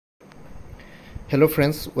Hello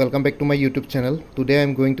friends, welcome back to my YouTube channel. Today I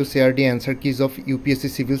am going to share the answer keys of UPSC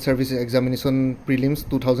Civil Service Examination Prelims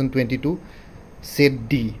 2022 Set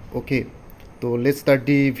D. Okay, so let's start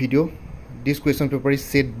the video. This question paper is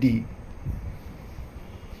Set D.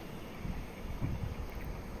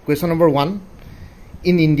 Question number 1.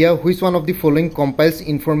 In India, which one of the following compiles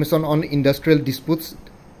information on industrial disputes,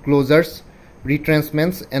 closures,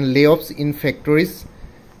 retrenchments and layoffs in factories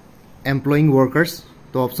employing workers?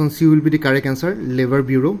 The option C will be the correct answer, Labor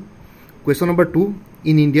Bureau. Question number 2.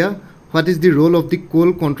 In India, what is the role of the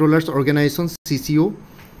Coal Controllers Organization CCO?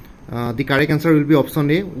 The correct answer will be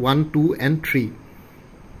option A, 1, 2 and 3.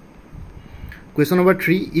 Question number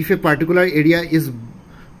 3. If a particular area is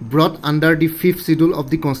brought under the 5th schedule of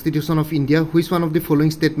the Constitution of India, which one of the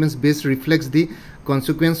following statements best reflects the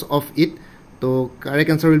consequence of it? The correct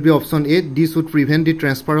answer will be option A. This would prevent the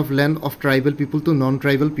transfer of land of tribal people to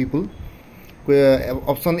non-tribal people.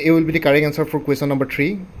 Option A will be the correct answer for question number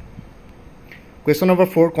 3. Question number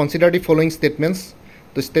 4. Consider the following statements.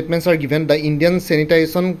 The statements are given. The Indian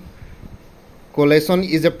Sanitation Coalition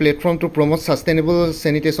is a platform to promote sustainable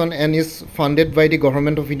sanitation and is funded by the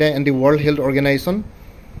Government of India and the World Health Organization.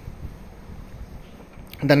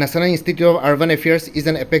 The National Institute of Urban Affairs is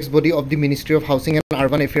an apex body of the Ministry of Housing and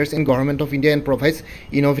Urban Affairs in Government of India and provides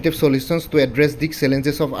innovative solutions to address the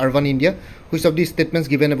challenges of urban India. Which of the statements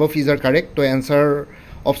given above is correct? To answer,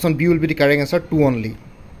 option B will be the correct answer, 2 only.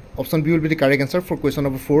 Option B will be the correct answer for question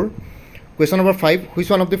number 4. Question number 5.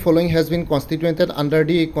 Which one of the following has been constituted under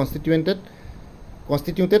the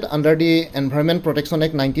Environment Protection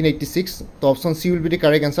Act 1986? The option C will be the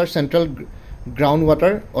correct answer, Central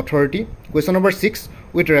Groundwater Authority. Question number 6.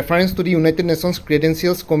 With reference to the United Nations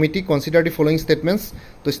Credentials Committee, consider the following statements.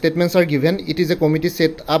 The statements are given. It is a committee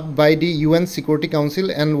set up by the UN Security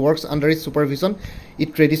Council and works under its supervision.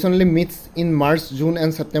 It traditionally meets in March, June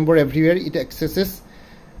and September every year. It accesses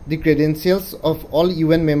the credentials of all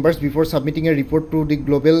UN members before submitting a report to the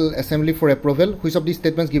Global Assembly for approval. Which of the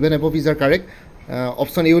statements given above is correct?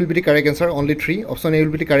 Option A will be the correct answer, only 3. Option A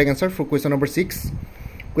will be the correct answer for question number 6.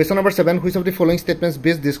 Question number 7. Which of the following statements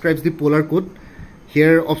best describes the Polar Code?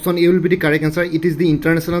 Here option A will be the correct answer. It is the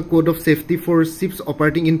International Code of Safety for ships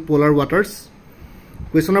operating in polar waters.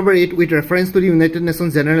 Question number 8. With reference to the United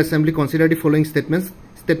Nations General Assembly, consider the following statements.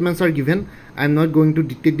 Statements are given. I am not going to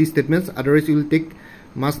dictate these statements, otherwise you will take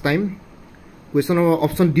much time. Question number,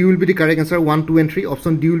 option D will be the correct answer, 1, 2 and 3.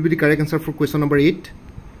 Option D will be the correct answer for question number 8.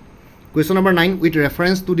 Question number 9. With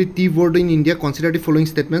reference to the tea board in India, consider the following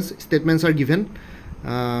statements. Statements are given.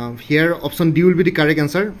 Here option D will be the correct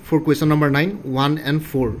answer for question number 9, 1 and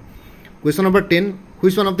 4. Question number 10.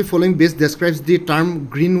 Which one of the following best describes the term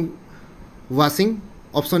green washing?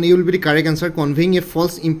 Option A will be the correct answer, conveying a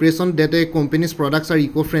false impression that a company's products are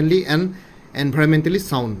eco-friendly and environmentally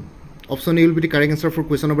sound. Option A will be the correct answer for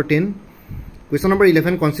question number 10. Question number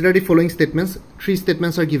 11. Consider the following statements. 3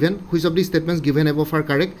 statements are given. Which of the statements given above are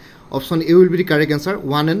correct? Option A will be the correct answer,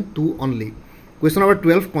 1 and 2 only. Question number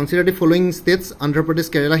 12. Consider the following states: Andhra Pradesh,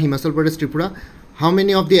 Kerala, Himachal Pradesh, Tripura. How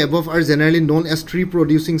many of the above are generally known as tree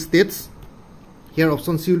producing states? Here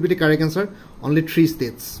option C will be the correct answer, only 3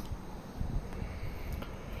 states.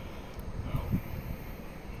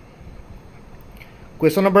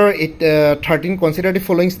 Question number 13. Consider the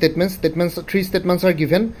following statements. 3 statements are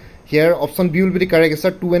given. Here option B will be the correct answer,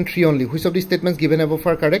 2 and 3 only. Which of the statements given above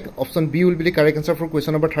are correct? Option B will be the correct answer for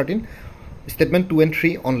question number 13. Statement 2 and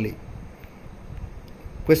 3 only.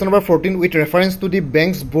 Question number 14. With reference to the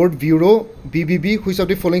Banks Board Bureau BBB, which of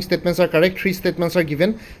the following statements are correct? 3 statements are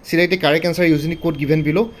given. Select the correct answer using the code given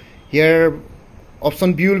below. Here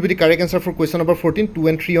option B will be the correct answer for question number 14, 2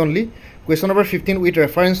 and 3 only. Question number 15. With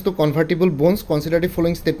reference to convertible bonds, consider the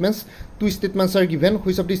following statements. 2 statements are given.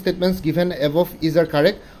 Which of the statements given above is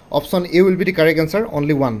correct? Option A will be the correct answer,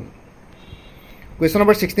 only 1. Question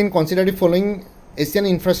number 16. Consider the following: Asian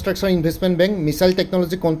Infrastructure Investment Bank, Missile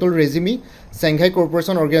Technology Control Regime, Shanghai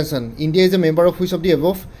Cooperation Organization. India is a member of which of the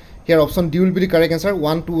above? Here option D will be the correct answer,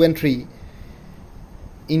 1, 2 and 3.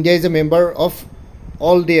 India is a member of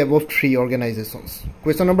all the above 3 organizations.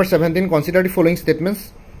 Question number 17. Consider the following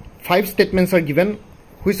statements. 5 statements are given.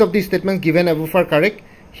 Which of the statements given above are correct?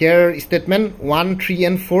 Here statement 1, 3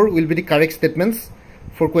 and 4 will be the correct statements.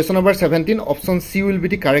 For question number 17, option C will be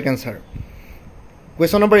the correct answer.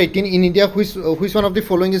 Question number 18. In India, which one of the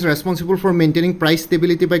following is responsible for maintaining price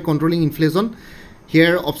stability by controlling inflation?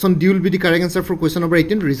 Here option D will be the correct answer for question number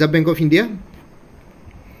 18, Reserve Bank of India.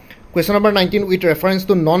 Question number 19. With reference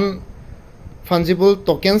to non-fungible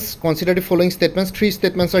tokens, consider the following statements. 3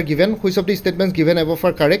 statements are given. Which of the statements given above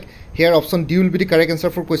are correct? Here option D will be the correct answer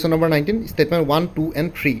for question number 19, statement 1, 2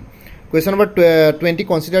 and 3. Question number 20.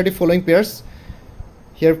 Consider the following pairs.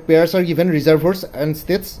 Here pairs are given reservoirs and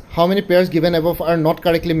states. How many pairs given above are not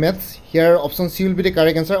correctly matched? Here option C will be the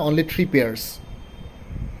correct answer, only 3 pairs.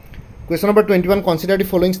 Question number 21, consider the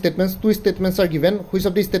following statements. 2 statements are given. Which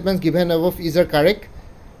of the statements given above is correct?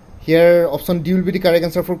 Here option D will be the correct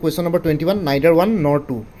answer for question number 21, neither 1 nor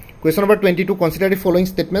 2. Question number 22, consider the following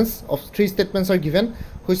statements. Of 3 statements are given.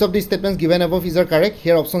 Which of the statements given above is correct?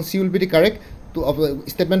 Here option C will be the correct.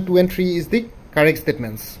 Statement 2 and 3 is the correct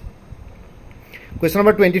statements. Question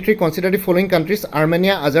number 23, consider the following countries: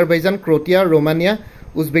 Armenia, Azerbaijan, Croatia, Romania,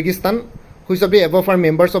 Uzbekistan. Which of the above are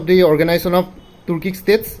members of the Organization of Turkic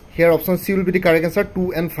States? Here option C will be the correct answer,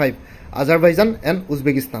 2 and 5, Azerbaijan and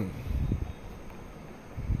Uzbekistan.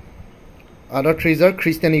 Other 3 are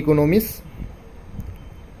Christian economies.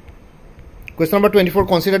 Question number 24,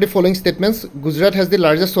 consider the following statements. Gujarat has the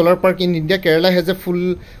largest solar park in India. Kerala has a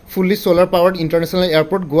fully solar powered international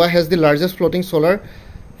airport. Goa has the largest floating solar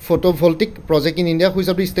photovoltaic project in India. Which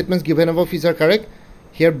of the statements given above is correct?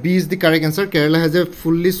 Here B is the correct answer. Kerala has a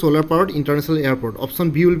fully solar powered international airport. Option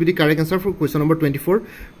B will be the correct answer for question number 24.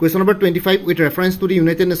 Question number 25, with reference to the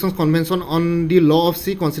United Nations Convention on the Law of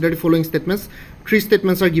Sea, consider the following statements. 3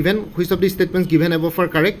 statements are given. Which of the statements given above are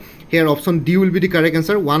correct? Here option D will be the correct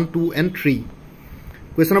answer, 1, 2 and 3.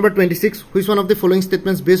 Question number 26, which one of the following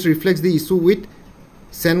statements best reflects the issue with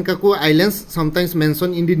Senkaku Islands sometimes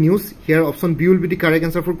mentioned in the news? Here option B will be the correct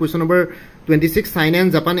answer for question number 26. China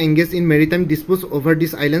and Japan engaged in maritime disputes over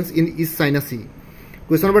these islands in East China Sea.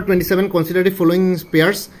 Question number 27, consider the following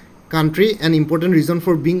pairs, country and important reason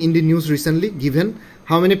for being in the news recently given.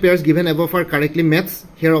 How many pairs given above are correctly matched?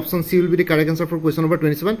 Here option C will be the correct answer for question number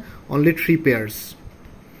 27, only 3 pairs.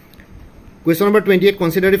 Question number 28,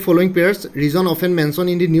 consider the following pairs, region often mentioned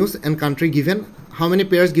in the news and country given. How many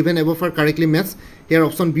pairs given above are correctly matched? Here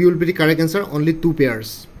option B will be the correct answer, only 2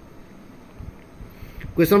 pairs.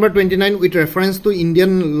 Question number 29, with reference to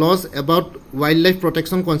Indian laws about wildlife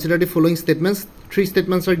protection, consider the following statements. 3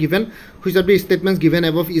 statements are given. Which of the statements given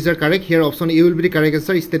above is correct? Here option A will be the correct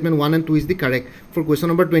answer. Statement 1 and 2 is the correct. For question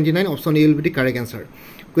number 29, option A will be the correct answer.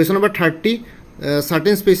 Question number 30,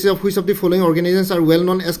 certain species of which of the following organisms are well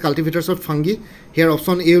known as cultivators of fungi? Here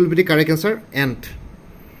option A will be the correct answer, ant.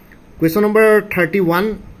 Question number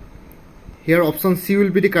 31, here option C will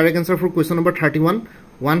be the correct answer for question number 31,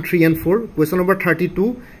 1, 3 and 4. Question number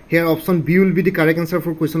 32, here option B will be the correct answer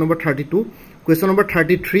for question number 32. Question number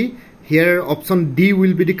 33, here option D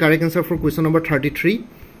will be the correct answer for question number 33.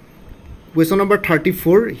 Question number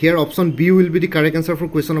 34, here option B will be the correct answer for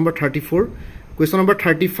question number 34. Question number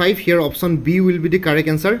 35, here option B will be the correct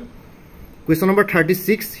answer. Question number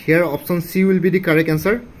 36, here option C will be the correct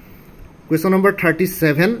answer. Question number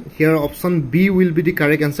 37, here option B will be the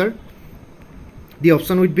correct answer. The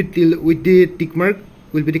option with the tick mark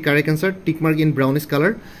will be the correct answer, tick mark in brownish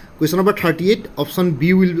color. Question number 38, option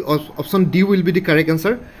D will be the correct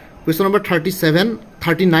answer. Question number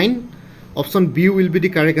 39, option B will be the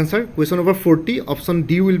correct answer. Question number 40, option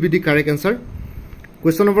D will be the correct answer.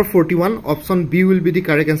 Question number 41, option B will be the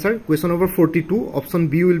correct answer. Question number 42, option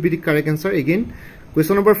B will be the correct answer again.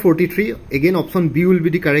 Question number 43, again option B will be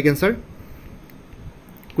the correct answer.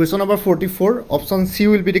 Question number 44, option C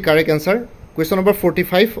will be the correct answer. Question number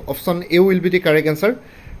 45, option A will be the correct answer.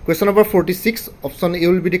 Question number 46, option A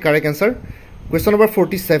will be the correct answer. Question number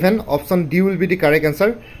 47, option D will be the correct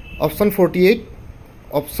answer. Option 48,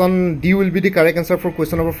 option D will be the correct answer for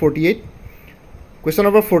question number 48. Question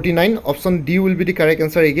number 49, option D will be the correct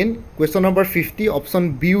answer again. Question number 50,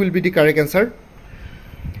 option B will be the correct answer.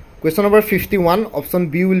 Question number 51, option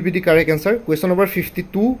B will be the correct answer. Question number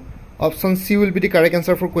 52, option C will be the correct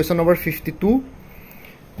answer for question number 52.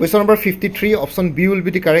 Question number 53, option B will be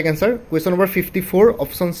the correct answer. Question number 54,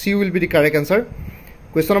 option C will be the correct answer.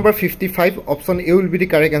 Question number 55, option A will be the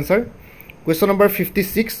correct answer. Question number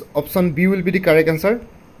 56, option B will be the correct answer.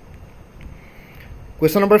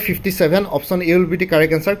 Question number 57, option A will be the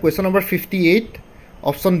correct answer. Question number 58,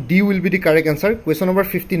 option D will be the correct answer. Question number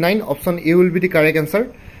 59, option A will be the correct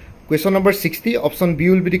answer. Question number 60, option B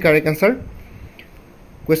will be the correct answer.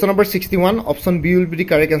 Question number 61, option B will be the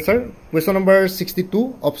correct answer. Question number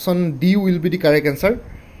 62, option D will be the correct answer.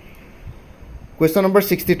 Question number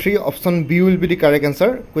 63, option B will be the correct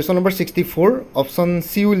answer. Question number 64, option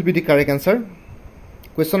C will be the correct answer.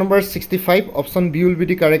 Question number 65, option B will be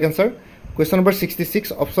the correct answer. Question number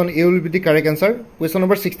 66, option A will be the correct answer. Question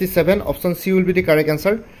number 67, option C will be the correct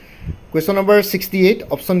answer. Question number 68,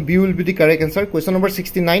 option B will be the correct answer. Question number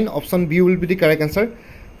 69, option B will be the correct answer.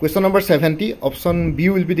 Question number 70, option B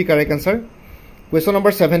will be the correct answer. Question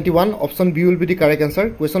number 71, option B will be the correct answer.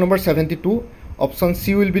 Question number 72, option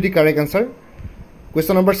C will be the correct answer.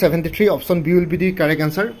 Question number 73, option B will be the correct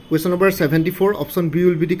answer. Question number 74, option B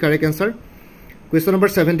will be the correct answer. Question number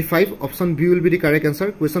 75, option B will be the correct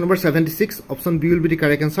answer. Question number 76, option B will be the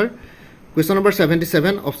correct answer. Question number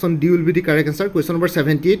 77, option D will be the correct answer. Question number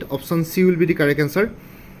 78, option C will be the correct answer.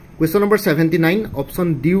 Question number 79,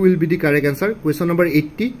 option D will be the correct answer. Question number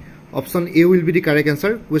 80, option A will be the correct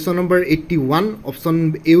answer. Question number 81,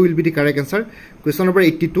 option A will be the correct answer. Question number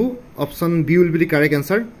 82, option B will be the correct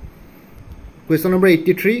answer. Question number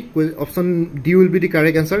 83, option D will be the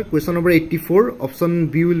correct answer. Question number 84, option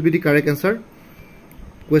B will be the correct answer.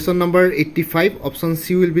 Question number 85, option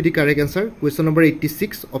C will be the correct answer. Question number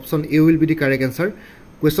 86, option A will be the correct answer.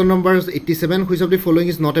 Question number 87, which of the following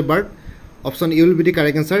is not a bird? Option A will be the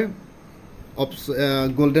correct answer.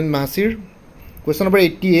 Golden mahseer. Question number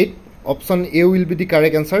 88, option A will be the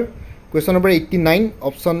correct answer. Question number 89,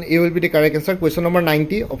 option A will be the correct answer. Question number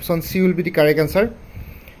 90, option C will be the correct answer.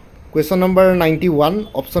 Question number 91,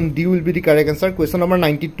 option D will be the correct answer. Question number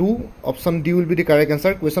 92, option D will be the correct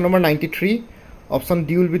answer. Question number 93, option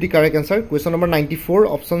D will be the correct answer. Question number 94,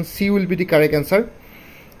 option C will be the correct answer.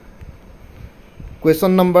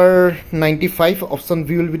 Question number 95, option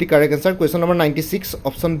B will be the correct answer. Question number 96,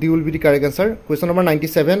 option D will be the correct answer. Question number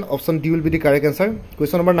 97, option D will be the correct answer.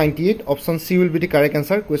 Question number 98, option C will be the correct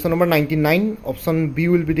answer. Question number 99, option B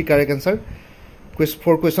will be the correct answer.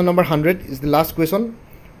 For question number 100 is the last question.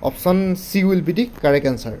 Option C will be the correct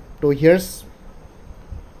answer. So here's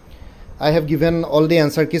I have given all the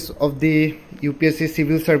answer keys of the UPSC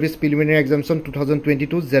Civil Service Preliminary Examination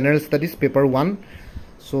 2022 General Studies Paper 1.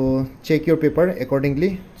 So check your paper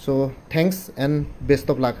accordingly. So thanks and best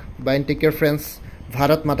of luck. Bye and take care friends.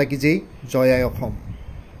 Bharat Mata ki jai. Joy Ai Asom.